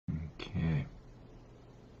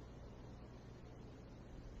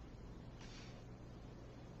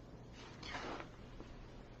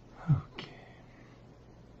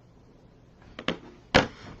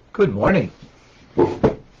Good morning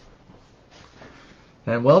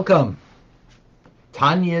and welcome.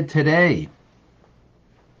 Tanya today,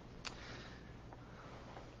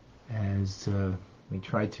 as we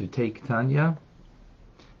try to take Tanya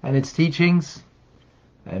and its teachings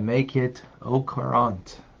and make it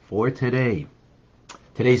okurant for today.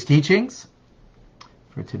 Today's teachings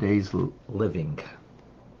for today's living.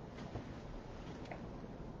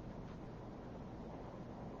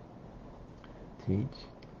 Teach.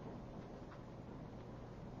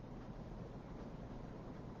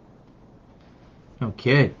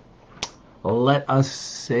 Okay, let us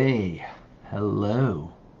say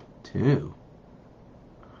hello to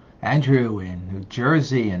Andrew in New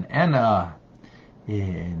Jersey and Anna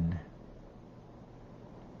in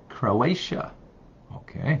Croatia.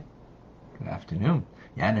 Okay, good afternoon.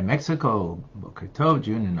 Jan in Mexico, Boker Tov.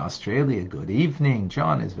 June in Australia, good evening.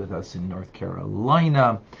 John is with us in North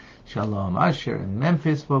Carolina. Shalom Asher in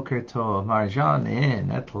Memphis, Boker Tov. Marjan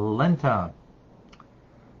in Atlanta.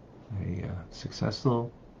 A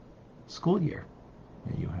successful school year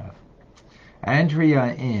that you have.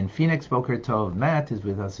 Andrea in Phoenix, Boker Tov. Matt is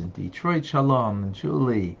with us in Detroit, Shalom.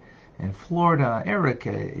 Julie in Florida.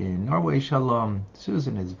 Erica in Norway, Shalom.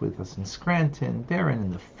 Susan is with us in Scranton. Darren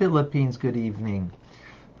in the Philippines, good evening.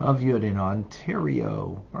 Avyud in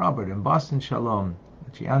Ontario. Robert in Boston, Shalom.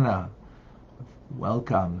 Gianna,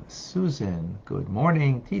 welcome. Susan, good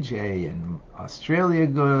morning. TJ in Australia,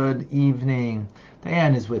 good evening.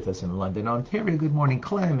 Diane is with us in London, Ontario. Good morning.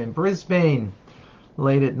 Clem in Brisbane,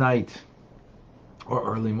 late at night or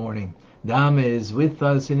early morning. Dam is with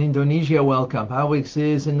us in Indonesia. Welcome. Pawix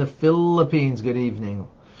is in the Philippines. Good evening.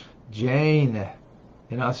 Jane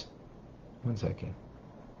in one second.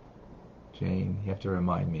 Jane, you have to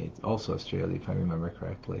remind me. It's also Australia, if I remember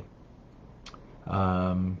correctly.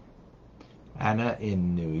 Anna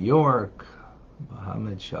in New York.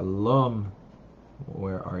 Mohammed Shalom.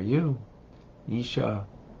 Where are you? Isha,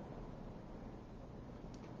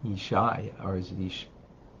 or is it Isha?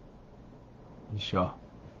 Isha.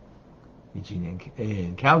 Eugene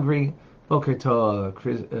in Calgary. Boker Tov,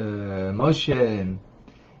 Moshe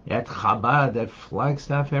at Chabad at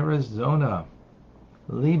Flagstaff, Arizona.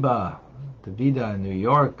 Liba, Davida in New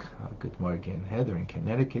York. Good morning. Heather in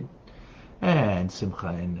Connecticut. And Simcha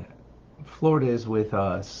in Florida is with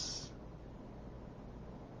us.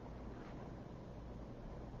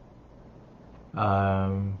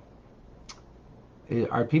 Are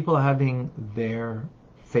people having their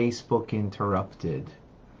Facebook interrupted?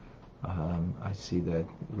 I see that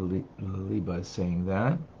Liba is saying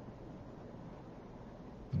that.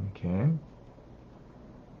 Okay.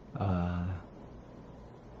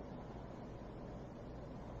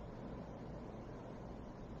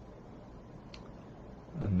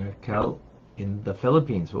 Merkel in the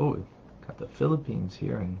Philippines. Oh, we've got the Philippines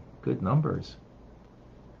here in good numbers.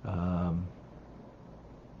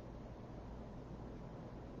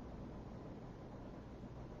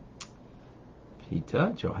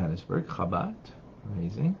 Pita, Johannesburg, Chabad.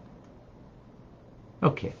 Amazing.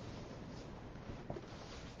 Okay.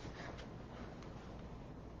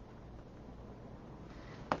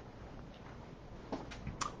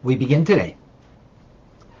 We begin today.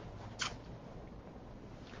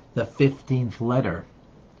 The 15th letter.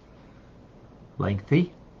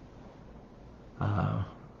 Lengthy.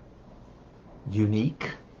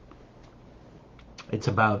 Unique. It's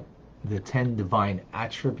about the 10 divine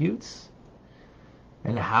attributes.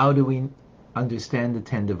 And how do we understand the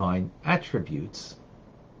 10 divine attributes?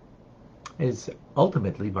 Is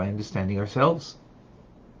ultimately by understanding ourselves.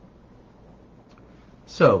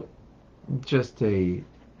 So, just a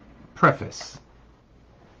preface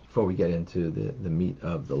before we get into the meat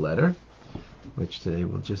of the letter, which today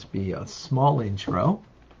will just be a small intro.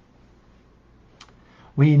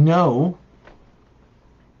 We know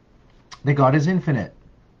that God is infinite.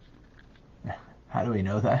 How do we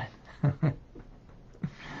know that?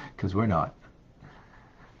 Because we're not.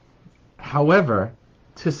 However,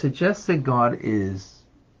 to suggest that God is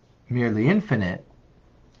merely infinite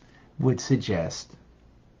would suggest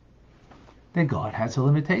that God has a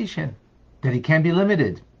limitation, that he can be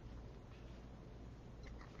limited.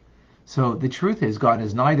 So the truth is God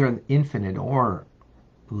is neither infinite or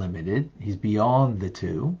limited. He's beyond the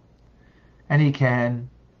two, and he can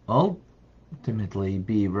ultimately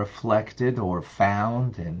be reflected or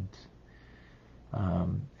found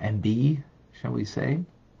and be, shall we say,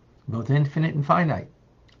 both infinite and finite.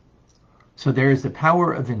 So there is the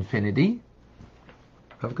power of infinity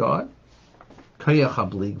of God, Koyach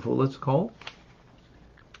HaBli Gvul it's called,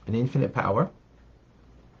 an infinite power,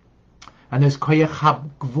 and there's Koyach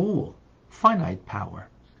HaGvul, finite power.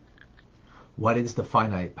 What is the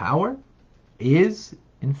finite power? Is,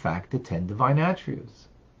 in fact, the 10 divine attributes.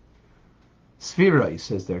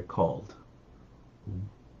 Spheroids, as they're called.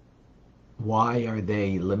 Why are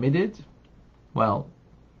they limited? Well,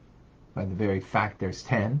 by the very fact there's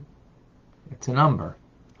 10, it's a number,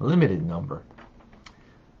 a limited number.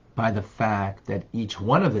 By the fact that each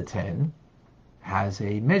one of the 10 has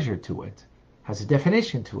a measure to it, has a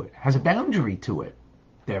definition to it, has a boundary to it.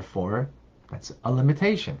 Therefore, that's a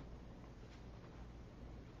limitation.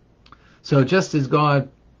 So just as God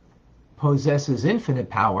possesses infinite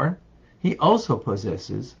power, he also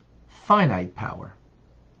possesses finite power.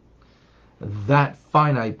 That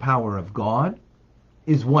finite power of God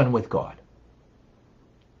is one with God.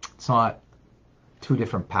 It's not two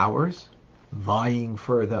different powers vying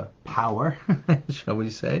for the power, shall we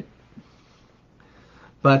say.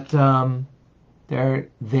 But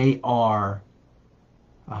they are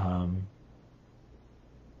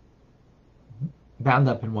bound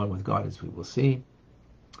up in one with God, as we will see.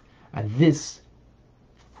 And this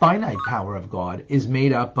finite power of God is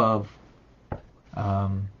made up of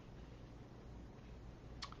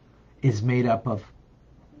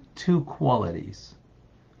two qualities: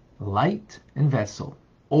 light and vessel,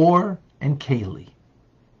 or and keli.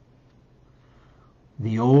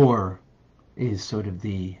 The or is sort of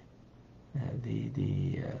the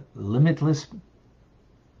limitless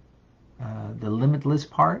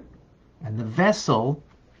part, and the vessel,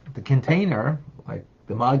 the container, like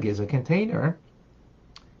the mug is a container,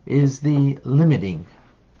 is the limiting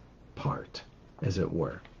part, as it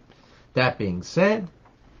were. That being said,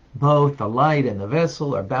 both the light and the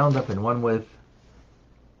vessel are bound up in one with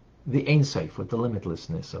the Ein Sof, with the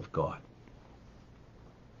limitlessness of God.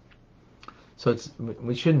 So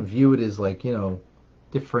we shouldn't view it as like,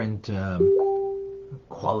 different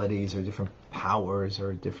qualities or different powers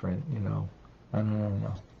or different, I don't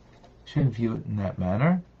know. Shouldn't view it in that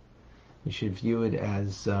manner. We should view it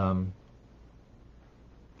as,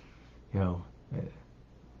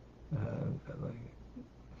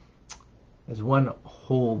 as one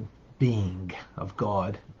whole being of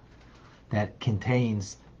God that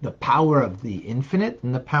contains the power of the infinite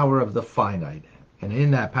and the power of the finite. And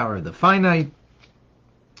in that power of the finite,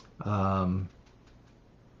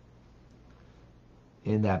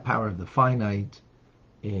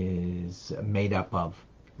 is made up of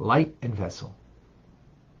light and vessel,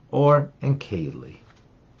 or and keli.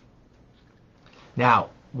 Now,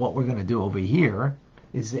 what we're going to do over here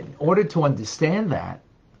is, in order to understand that,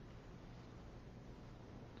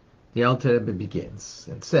 the Alter Rebbe begins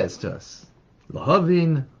and says to us,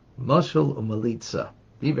 Lahavin mashal umalitza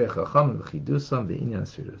divrei chacham v'chidusam v'inyan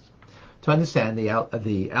sfiros. To understand the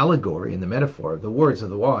allegory and the metaphor of the words of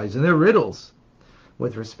the wise and their riddles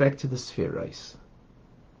with respect to the spheroids.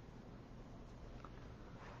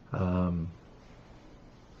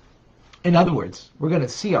 In other words, we're going to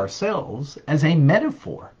see ourselves as a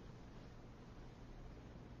metaphor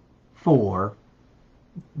for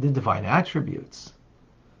the divine attributes.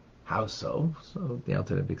 How so? So the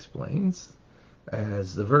Alter Rebbe explains,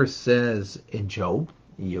 as the verse says in Job,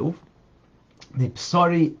 Iyov,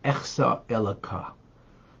 Nipsari echsa elaka.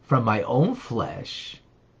 From my own flesh,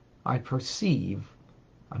 I perceive,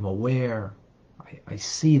 I'm aware, I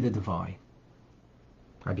see the divine.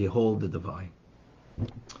 I behold the divine.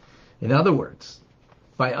 In other words,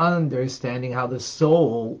 by understanding how the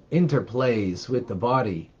soul interplays with the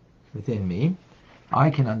body within me, I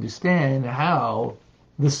can understand how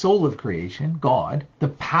the soul of creation, God, the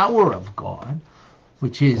power of God,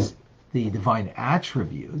 which is the divine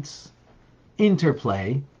attributes,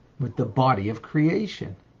 interplay with the body of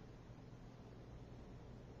creation.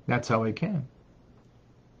 That's how I can.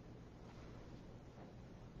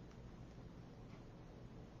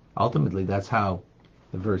 Ultimately, that's how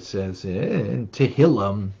the verse says in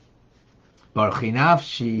Tehillim, Baruchi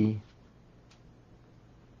nafshi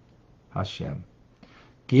Hashem.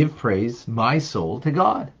 Give praise, my soul, to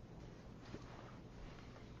God.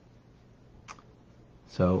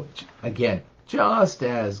 So, again, just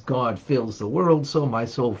as God fills the world, so my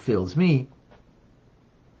soul fills me.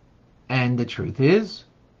 And the truth is,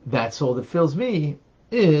 that soul that fills me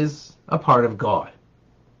is a part of God.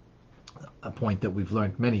 A point that we've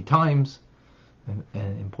learned many times, and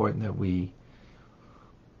important that we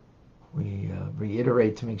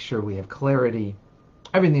reiterate to make sure we have clarity.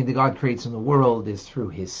 Everything that God creates in the world is through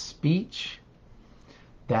his speech.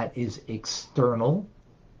 That is external,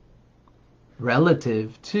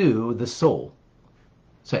 relative to the soul.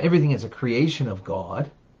 So everything is a creation of God.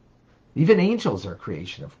 Even angels are a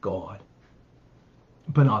creation of God.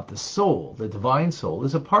 But not the soul. The divine soul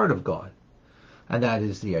is a part of God. And that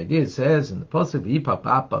is the idea. It says in the Pasuk,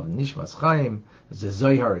 V'yipap of Nishmas Chaim, as the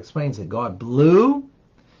Zohar explains, that God blew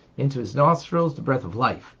into his nostrils the breath of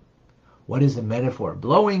life. What is the metaphor?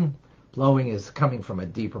 Blowing. Blowing is coming from a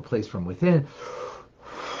deeper place from within.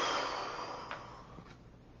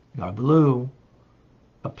 God blew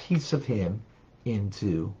a piece of him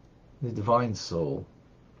into the divine soul.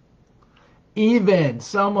 Even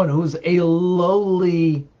someone who's a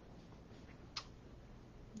lowly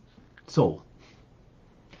soul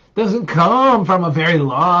doesn't come from a very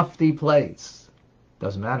lofty place.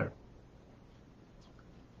 Doesn't matter.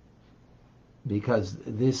 Because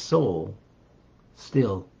this soul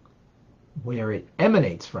still, where it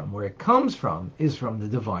emanates from, where it comes from, is from the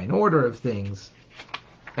divine order of things.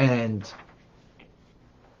 And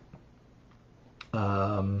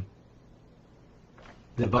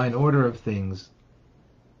divine order of things,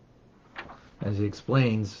 as he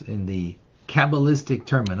explains in the Kabbalistic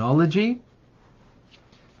terminology,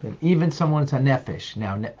 that even someone's a nefesh.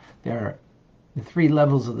 Now, there are the three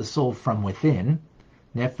levels of the soul from within: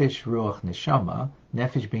 nefesh, ruach, neshama.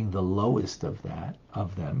 Nefesh being the lowest of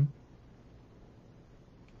them.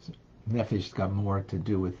 So nefesh got more to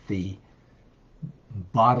do with the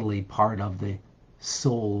bodily part of the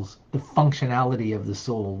soul's, the functionality of the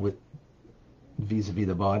soul with vis-a-vis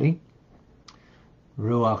the body.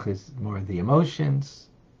 Ruach is more the emotions,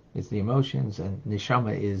 and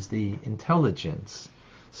neshama is the intelligence.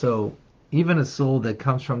 So even a soul that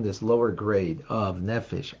comes from this lower grade of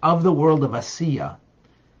nefesh, of the world of Asiya,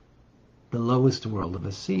 the lowest world of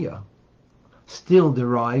Asiya, still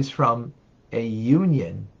derives from a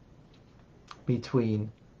union between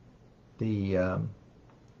the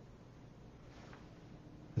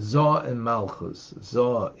Zoh and Malchus.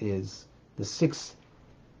 Zoh is the 6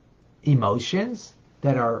 emotions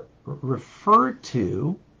that are referred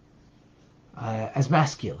to as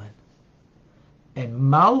masculine, and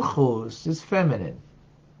Malchus is feminine.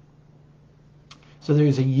 So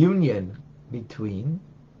there's a union between,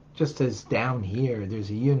 just as down here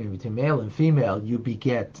there's a union between male and female, you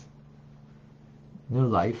beget new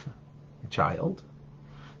life, a child.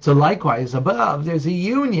 So likewise, above, there's a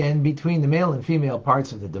union between the male and female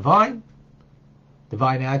parts of the divine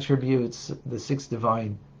attributes, the 6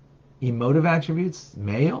 divine emotive attributes,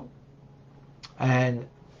 male, and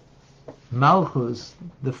Malchus,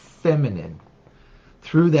 the feminine.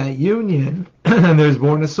 Through that union, there's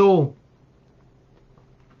born a soul.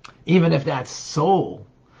 Even if that soul,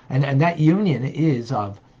 and that union is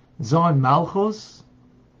of Zoh and Malchus.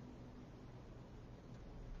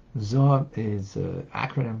 Zoh is an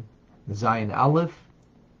acronym, Zayin Aleph,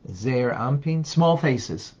 Zeir Ampin, small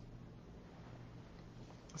faces.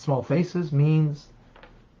 Small faces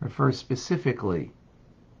refers specifically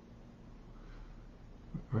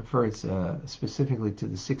to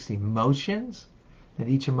the 6 emotions, that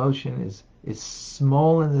each emotion is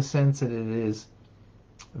small in the sense that it is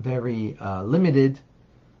very limited,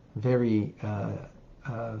 very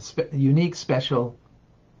unique, special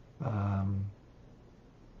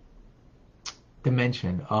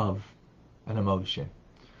dimension of an emotion,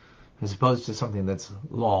 as opposed to something that's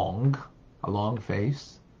long, a long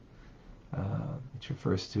face, which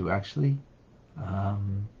refers to actually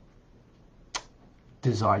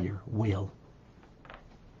desire, will.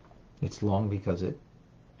 It's long because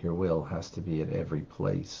your will has to be at every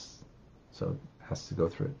place, so it has to go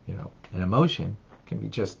through it. An emotion can be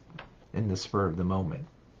just in the spur of the moment,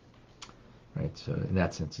 right? So in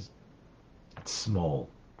that sense, it's small.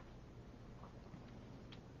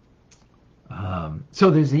 So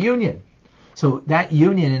there's a union. So that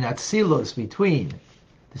union in Atzilus between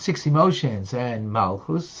the 6 emotions and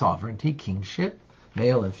Malchus, sovereignty, kingship,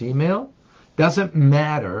 male and female, doesn't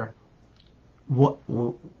matter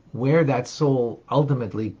where that soul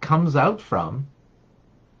ultimately comes out from.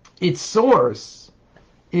 Its source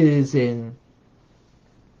is in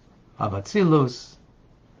Atzilus,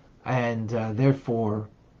 and therefore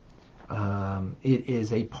it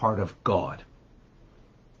is a part of God.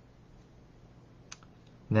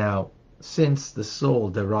 Now, since the soul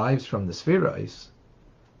derives from the spheroids,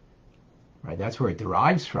 right, that's where it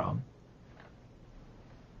derives from,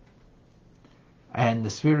 and the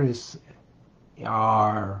spheroids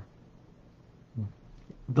are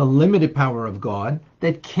the limited power of God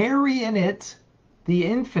that carry in it the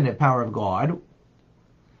infinite power of God,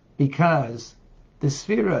 because the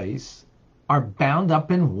spheroids are bound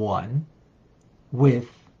up in one with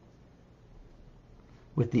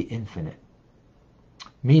the infinite.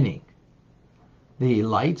 Meaning, the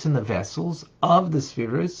lights and the vessels of the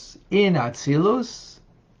spheroids in Atzilus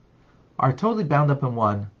are totally bound up in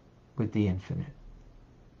one with the infinite.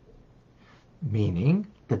 Meaning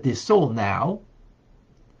that this soul now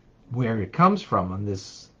where it comes from, and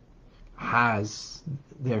this has,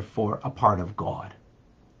 therefore, a part of God,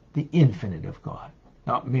 the infinite of God,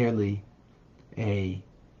 not merely a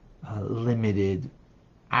limited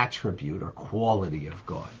attribute or quality of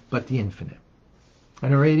God, but the infinite.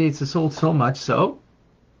 And it radiates the soul so much so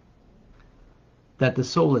that the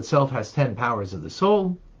soul itself has 10 powers of the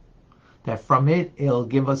soul, that from it, it'll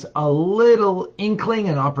give us a little inkling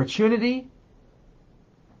and opportunity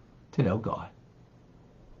to know God.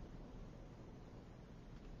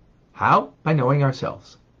 How? By knowing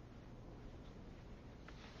ourselves.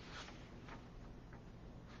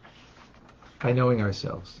 By knowing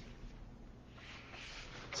ourselves.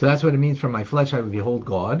 So that's what it means, from my flesh I will behold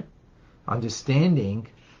God, understanding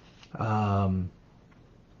how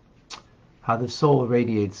the soul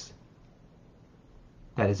radiates,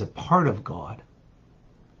 that is a part of God,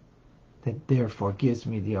 that therefore gives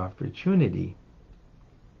me the opportunity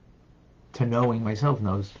to knowing myself,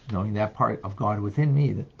 knowing that part of God within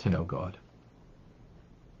me, to know God.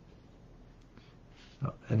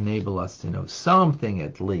 Enable us to know something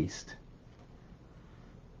at least.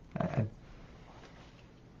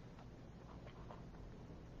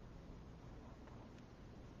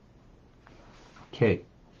 Okay.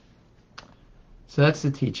 So that's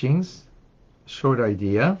the teachings. Short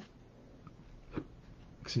idea.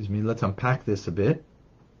 Excuse me, let's unpack this a bit.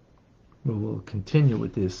 We will continue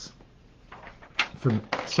with this for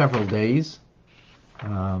several days.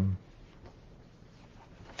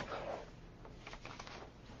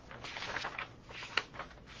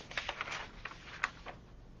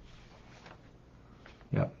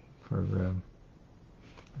 For a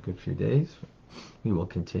good few days. We will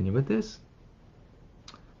continue with this.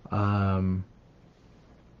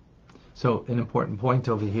 So an important point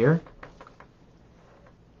over here.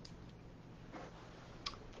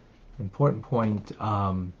 Important point.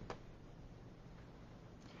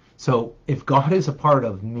 So if God is a part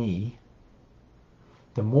of me,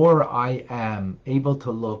 the more I am able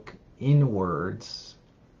to look inwards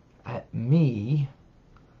at me,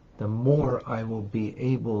 the more I will be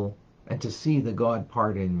able, and to see the God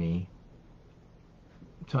part in me,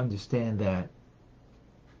 to understand that.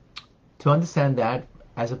 To understand that,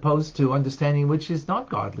 as opposed to understanding which is not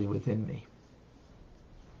godly within me.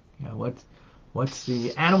 You know, what's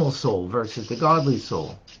the animal soul versus the godly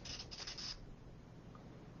soul?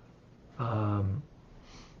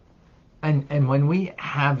 And when we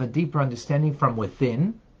have a deeper understanding from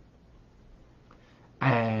within,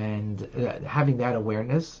 and having that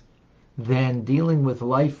awareness, then dealing with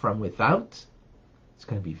life from without, it's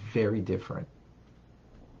going to be very different.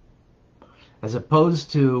 As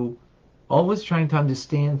opposed to always trying to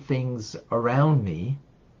understand things around me,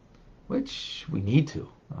 which we need to.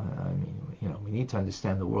 We need to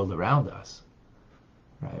understand the world around us,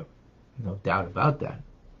 right? No doubt about that.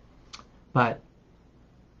 But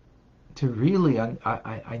to really,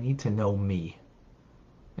 I need to know me,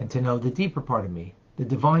 and to know the deeper part of me, the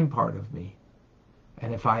divine part of me.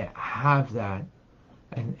 And if I have that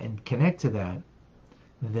and connect to that,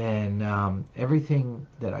 then everything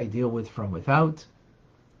that I deal with from without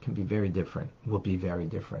can be very different, will be very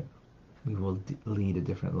different. We will lead a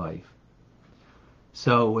different life.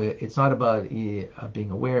 So it's not about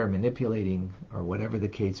being aware, manipulating, or whatever the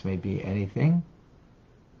case may be, anything.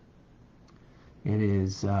 It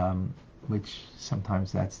is, which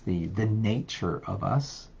sometimes that's the nature of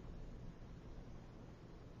us.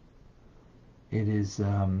 It is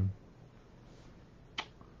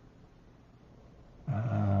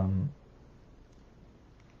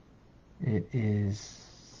it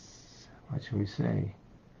is, what should we say?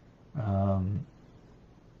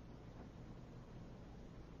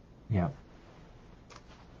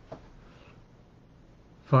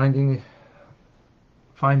 Finding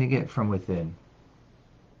it from within.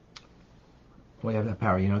 We have that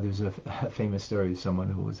power. You know, there's a famous story of someone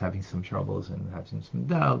who was having some troubles and having some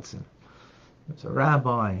doubts, and he was a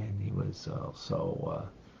rabbi, and he was also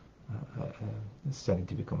studying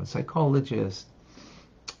to become a psychologist.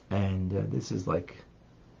 And this is like,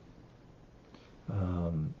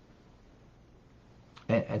 and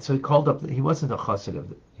so he called up. He wasn't a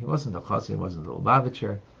chassid he wasn't a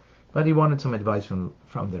Lubavitcher, but he wanted some advice from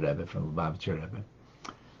the Rebbe, from Lubavitcher Rebbe.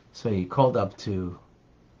 So he called up to,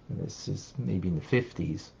 this is maybe in the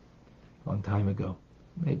 50s, a long time ago,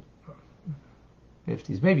 maybe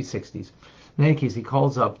 50s, maybe 60s. In any case, he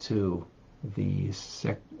calls up to the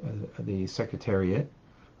secretariat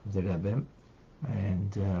of the Rebbe,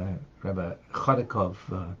 and Rebbe Chodakov,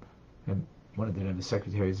 one of the Rebbe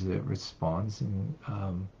secretaries, responds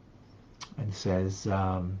and says,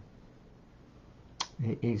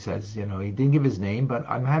 he says, he didn't give his name, but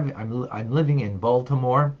I'm living in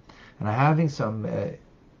Baltimore, and I'm having some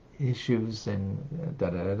issues and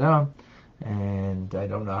and I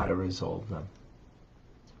don't know how to resolve them.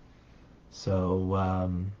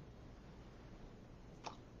 So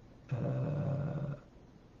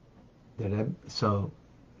so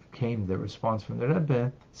came the response from the Rebbe.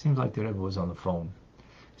 It seems like the Rebbe was on the phone.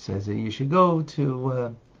 He says that you should go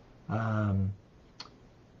to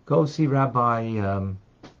go see Rabbi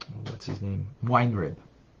what's his name, Weinrib.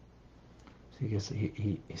 So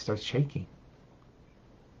he starts shaking,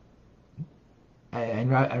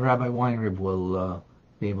 and Rabbi Weinrib will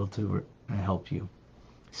be able to help you.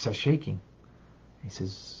 He starts shaking. He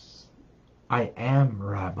says, "I am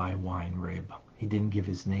Rabbi Weinrib." He didn't give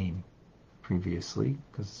his name previously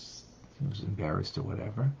because he was embarrassed or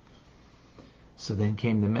whatever. So then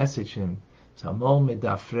came the message to him, Samol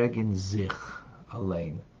medafregen zich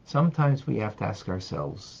allein. Sometimes we have to ask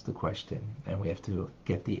ourselves the question, and we have to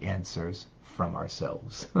get the answers from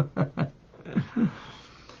ourselves.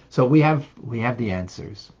 So we have the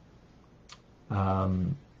answers.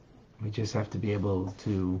 We just have to be able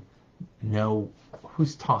to know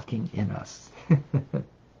who's talking in us.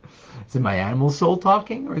 Is it my animal soul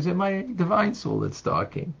talking, or is it my divine soul that's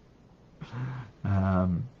talking?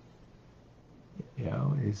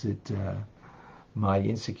 Is it my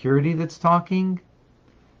insecurity that's talking?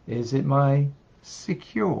 Is it my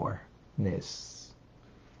secureness,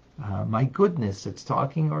 my goodness that's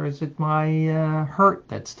talking, or is it my hurt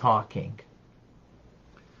that's talking?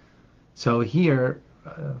 So here,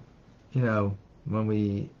 when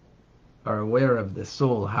we are aware of the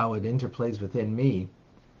soul, how it interplays within me,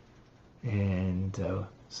 and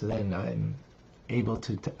so then I'm able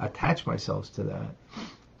to attach myself to that,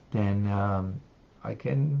 then I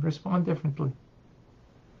can respond differently.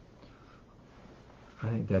 I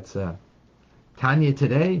think that's Tanya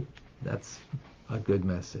today. That's a good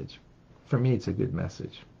message. For me, it's a good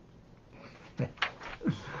message.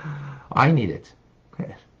 I need it.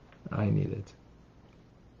 I need it.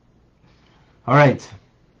 All right.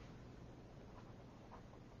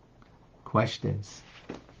 Questions,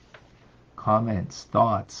 comments,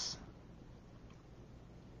 thoughts,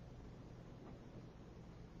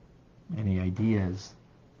 any ideas,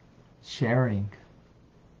 sharing.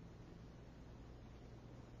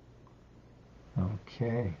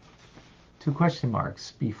 Okay. 2 question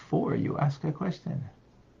marks before you ask a question.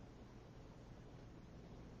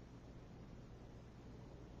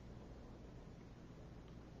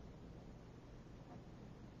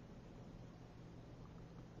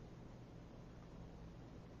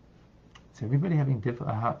 Is everybody having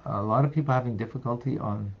a lot of people having difficulty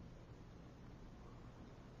on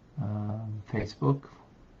Facebook,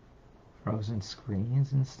 frozen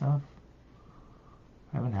screens and stuff?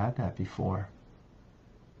 I haven't had that before.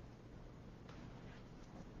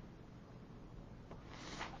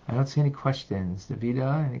 I don't see any questions.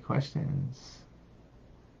 Davida, any questions?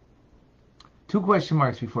 2 question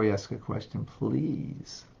marks before you ask a question,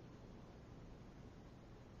 please.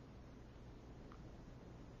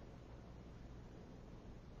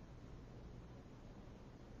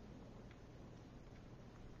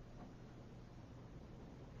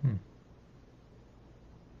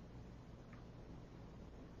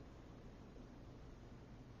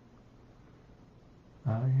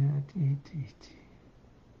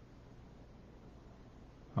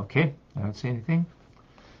 Okay, I don't see anything.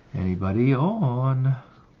 Anybody on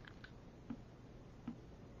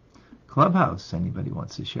Clubhouse? Anybody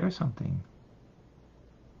wants to share something?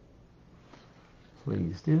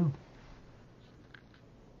 Please do.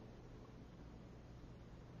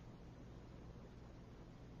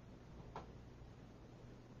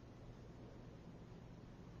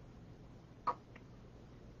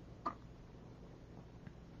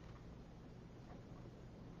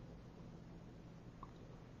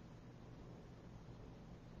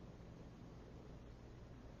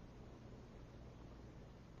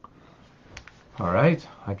 All right,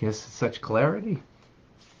 I guess it's such clarity.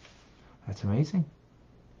 That's amazing.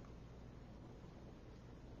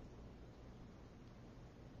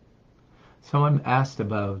 Someone asked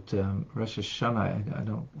about Rosh Hashanah. I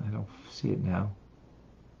don't see it now.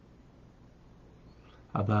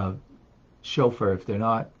 About shofar. If they're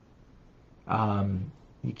not,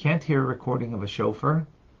 you can't hear a recording of a shofar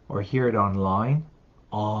or hear it online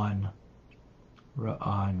on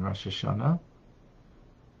Rosh Hashanah.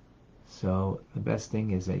 So the best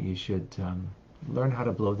thing is that you should learn how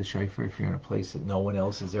to blow the shofar if you're in a place that no one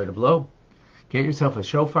else is there to blow. Get yourself a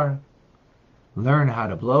shofar. Learn how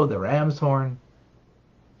to blow the ram's horn.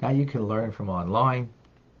 That you can learn from online,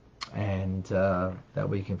 and that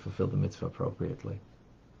way you can fulfill the mitzvah appropriately.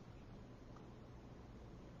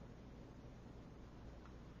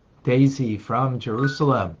 Daisy from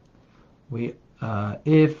Jerusalem.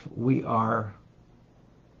 If we are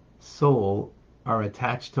soul are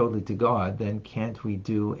attached totally to God, then can't we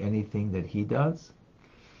do anything that He does?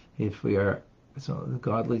 If we are so the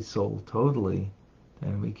godly soul totally,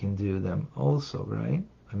 then we can do them also, right?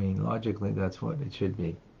 I mean, logically, that's what it should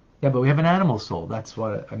be. Yeah, but we have an animal soul. That's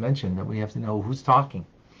what I mentioned, that we have to know who's talking.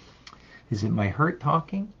 Is it my hurt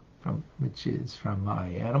talking, which is from my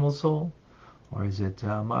animal soul, or is it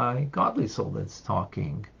my godly soul that's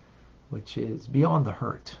talking, which is beyond the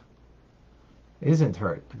hurt? Isn't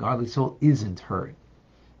hurt. The godly soul isn't hurt.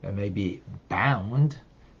 It may be bound,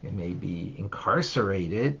 it may be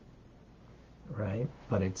incarcerated, right?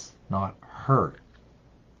 But it's not hurt.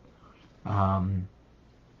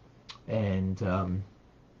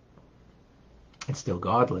 It's still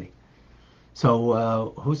godly.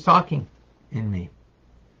 So who's talking in me?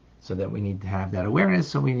 So that we need to have that awareness,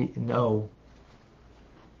 so we know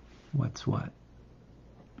what's what.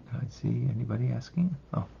 I see anybody asking?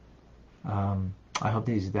 Oh, I hope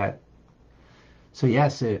these that. So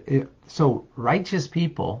yes, so righteous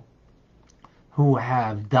people who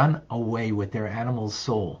have done away with their animal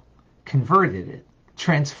soul, converted it,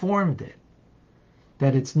 transformed it,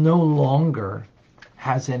 that it's no longer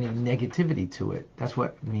has any negativity to it. That's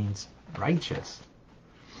what means righteous.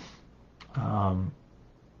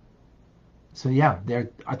 So yeah, they're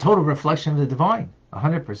a total reflection of the divine,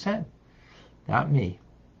 100%. Not me.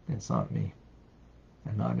 It's not me.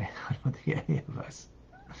 And not, I don't think any of us.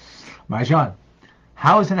 Marjan,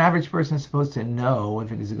 how is an average person supposed to know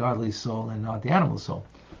if it is a godly soul and not the animal soul?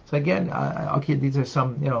 So again, okay, these are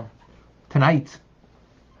some, tonight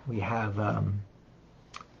we have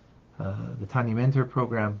the Tanya Mentor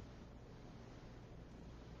program.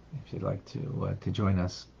 If you'd like to join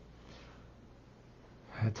us,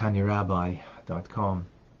 TanyaRabbi.com.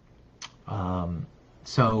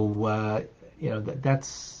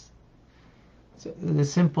 That's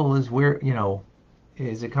as simple as where,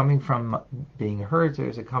 is it coming from being hurt, or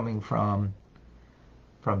is it coming from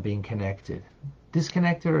being connected,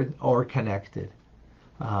 disconnected or connected?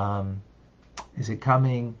 Is it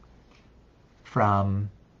coming from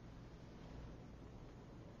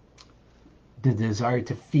the desire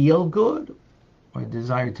to feel good or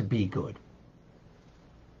desire to be good?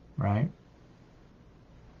 Right?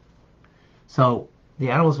 So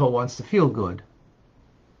the animal soul wants to feel good.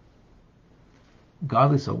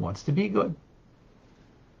 Godly soul wants to be good.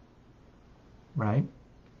 Right?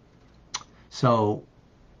 So,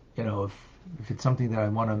 if it's something that I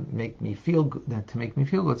want to make me feel good,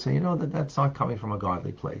 say, that's not coming from a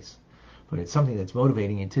godly place. But it's something that's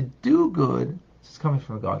motivating you to do good. It's coming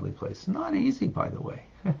from a godly place. Not easy, by the way.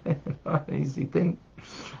 Not an easy thing.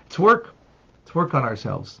 It's work. It's work on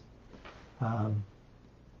ourselves.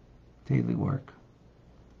 Daily work.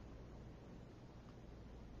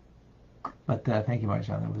 But thank you,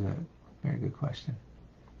 Marjan. That was a very good question.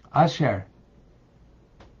 Asher.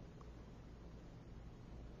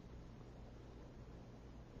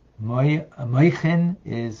 Moichin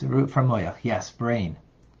is root from moyach. Yes, brain.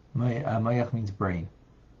 Moyach means brain.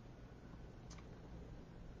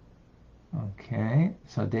 Okay,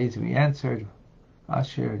 so days we answered.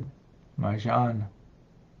 Asher, Marjan.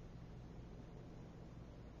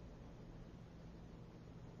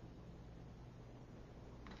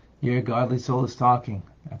 Your godly soul is talking.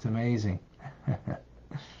 That's amazing.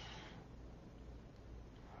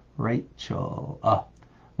 Rachel.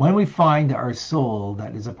 When we find our soul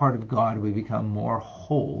that is a part of God, we become more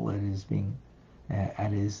whole. It is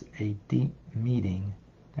a deep meeting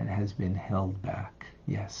that has been held back.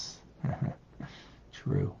 Yes.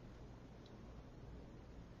 True.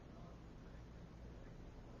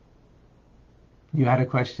 You had a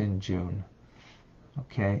question, June.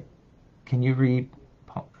 Okay. Can you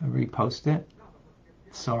repost it?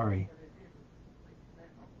 Sorry.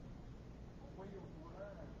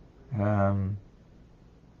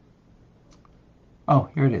 Oh,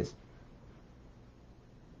 here it is.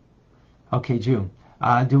 Okay, June.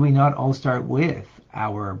 Do we not all start with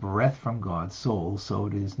our breath from God's soul? So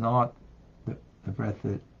it is not the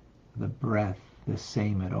breath the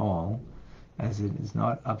same at all, as it is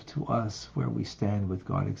not up to us where we stand with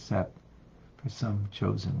God, except for some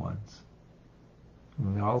chosen ones.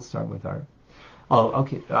 And we all start with our. Oh,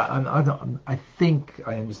 okay. I think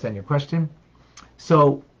I understand your question.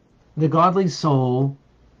 So, the godly soul,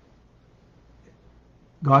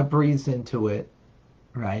 God breathes into it,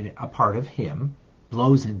 right? A part of Him,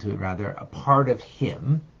 blows into it rather, a part of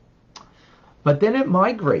Him. But then it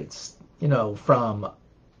migrates, from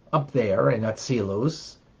up there in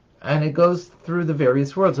Atzilus, and it goes through the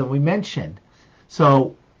various worlds. And we mentioned,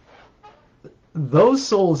 so those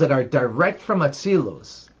souls that are direct from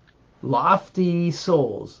Atzilus, lofty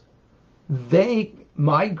souls, they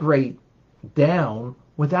migrate down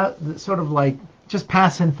without sort of like just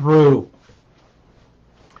passing through.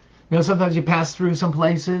 Sometimes you pass through some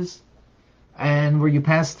places, and where you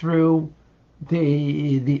pass through,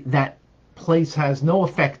 that place has no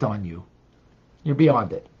effect on you. You're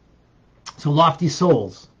beyond it. So lofty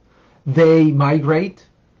souls, they migrate,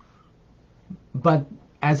 but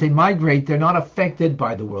as they migrate, they're not affected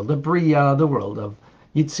by the world of Bria, the world of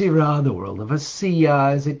Yitzira, the world of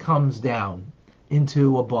Asiya, as it comes down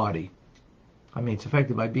into a body. I mean, it's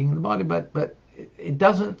affected by being in the body, but it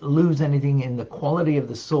doesn't lose anything in the quality of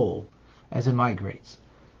the soul as it migrates.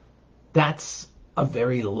 That's a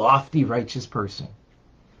very lofty, righteous person.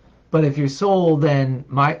 But if your soul then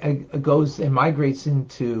goes and migrates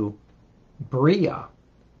into Bria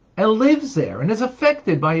and lives there and is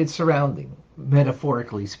affected by its surrounding,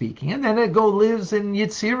 metaphorically speaking, and then it lives in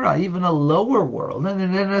Yitzira, even a lower world, and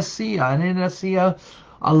then in Asiya, and in Asiya,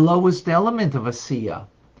 a lowest element of Asiya,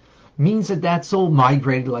 means that soul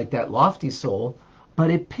migrated like that lofty soul, but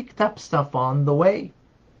it picked up stuff on the way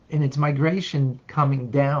in its migration coming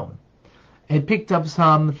down. It picked up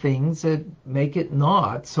some things that make it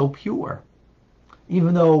not so pure,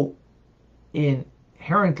 even though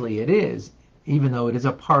inherently it is, even though it is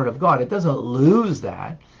a part of God. It doesn't lose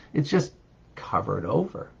that. It's just covered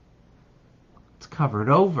over. It's covered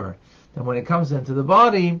over. And when it comes into the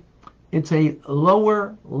body, it's a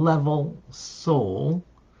lower level soul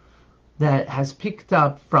that has picked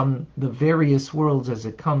up from the various worlds as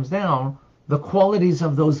it comes down the qualities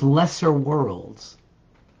of those lesser worlds.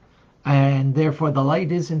 And therefore the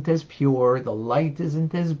light isn't as pure, the light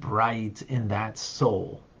isn't as bright in that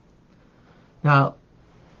soul. Now,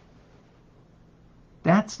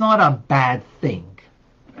 that's not a bad thing.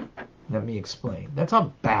 Let me explain. That's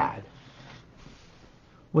not bad.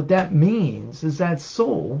 What that means is that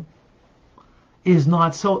soul is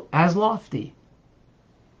not so as lofty.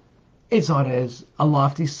 It's not as a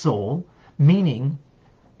lofty soul, meaning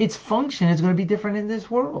its function is going to be different in this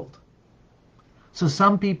world. So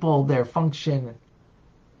some people, their function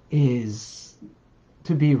is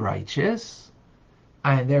to be righteous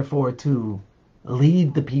and therefore to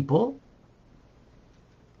lead the people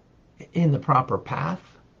in the proper path.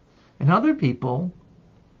 And other people,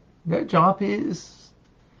 their job is,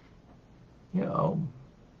 to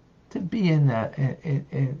be in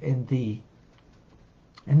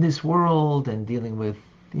this world and dealing with,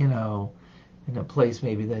 in a place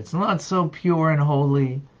maybe that's not so pure and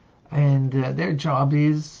holy. And their job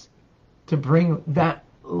is to bring that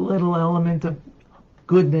little element of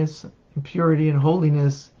goodness and purity and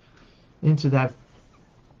holiness into that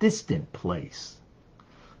distant place.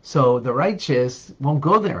 So the righteous won't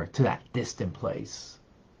go there to that distant place,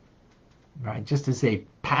 right? Just as they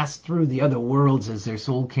passed through the other worlds as their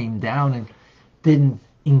soul came down and didn't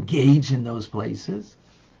engage in those places.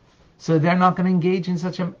 So they're not going to engage in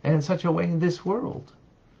such a way in this world.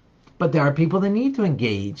 But there are people that need to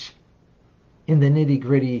engage in the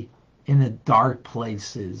nitty-gritty, in the dark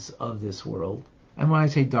places of this world. And when I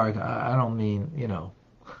say dark, I don't mean,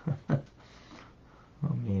 I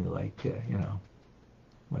don't mean like,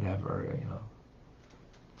 whatever,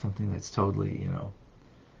 something that's totally,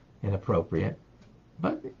 inappropriate.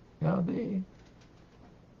 But, the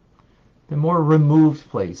more removed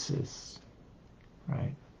places,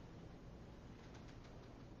 right?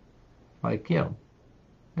 Like, in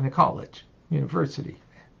a college, university.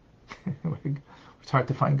 It's hard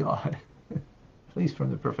to find God, at least from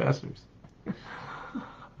the professors. All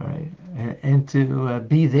right, and to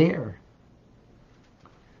be there,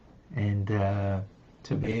 and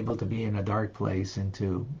to be able to be in a dark place and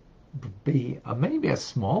to be maybe a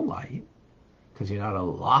small light, because you're not a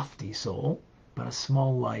lofty soul, but a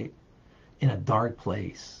small light in a dark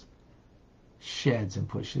place sheds and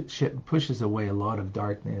pushes away a lot of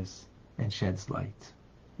darkness and sheds light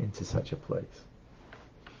into such a place.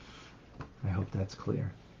 I hope that's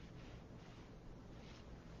clear.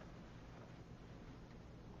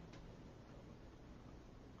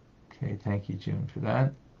 Okay, thank you, June, for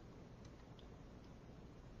that.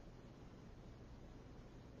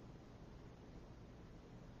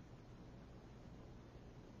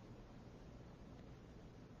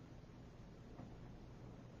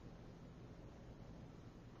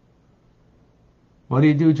 What do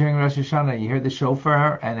you do during Rosh Hashanah? You hear the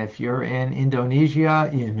shofar, and if you're in Indonesia,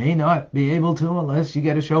 you may not be able to unless you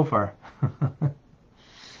get a shofar.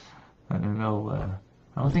 I don't know.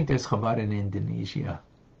 I don't think there's Chabad in Indonesia.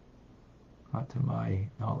 Not to my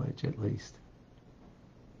knowledge, at least.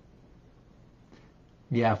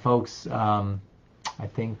 Yeah, folks, I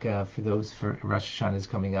think for Rosh Hashanah is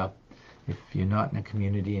coming up, if you're not in a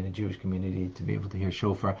community, in a Jewish community, to be able to hear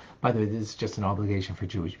shofar. By the way, this is just an obligation for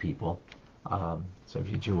Jewish people. So if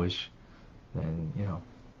you're Jewish, then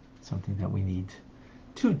something that we need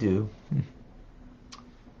to do,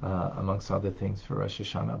 amongst other things for Rosh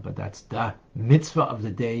Hashanah. But that's the mitzvah of the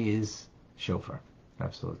day is shofar.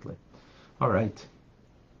 Absolutely. All right.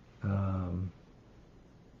 I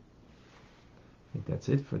think that's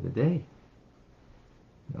it for the day.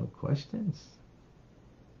 No questions.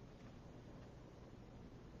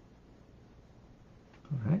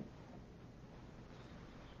 All right.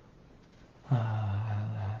 One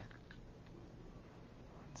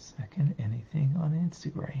second. Anything on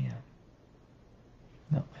Instagram?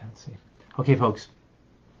 No, I don't see. Okay, folks.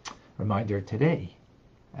 Reminder today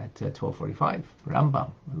at 12:45,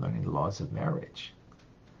 Rambam. We're learning the laws of marriage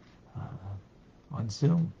on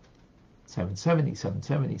Zoom. 770,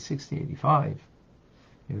 6085.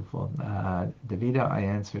 Beautiful. Davida, I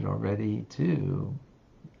answered already to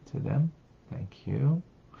them. Thank you.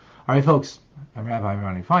 All right, folks. I'm Rabbi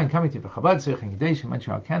Ronnie Fine, coming to you from Chabad Zich in Kadesh in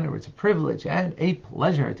Montreal, Canada. It's a privilege and a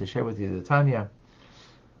pleasure to share with you the Tanya.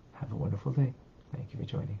 Have a wonderful day. Thank you for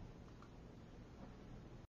joining.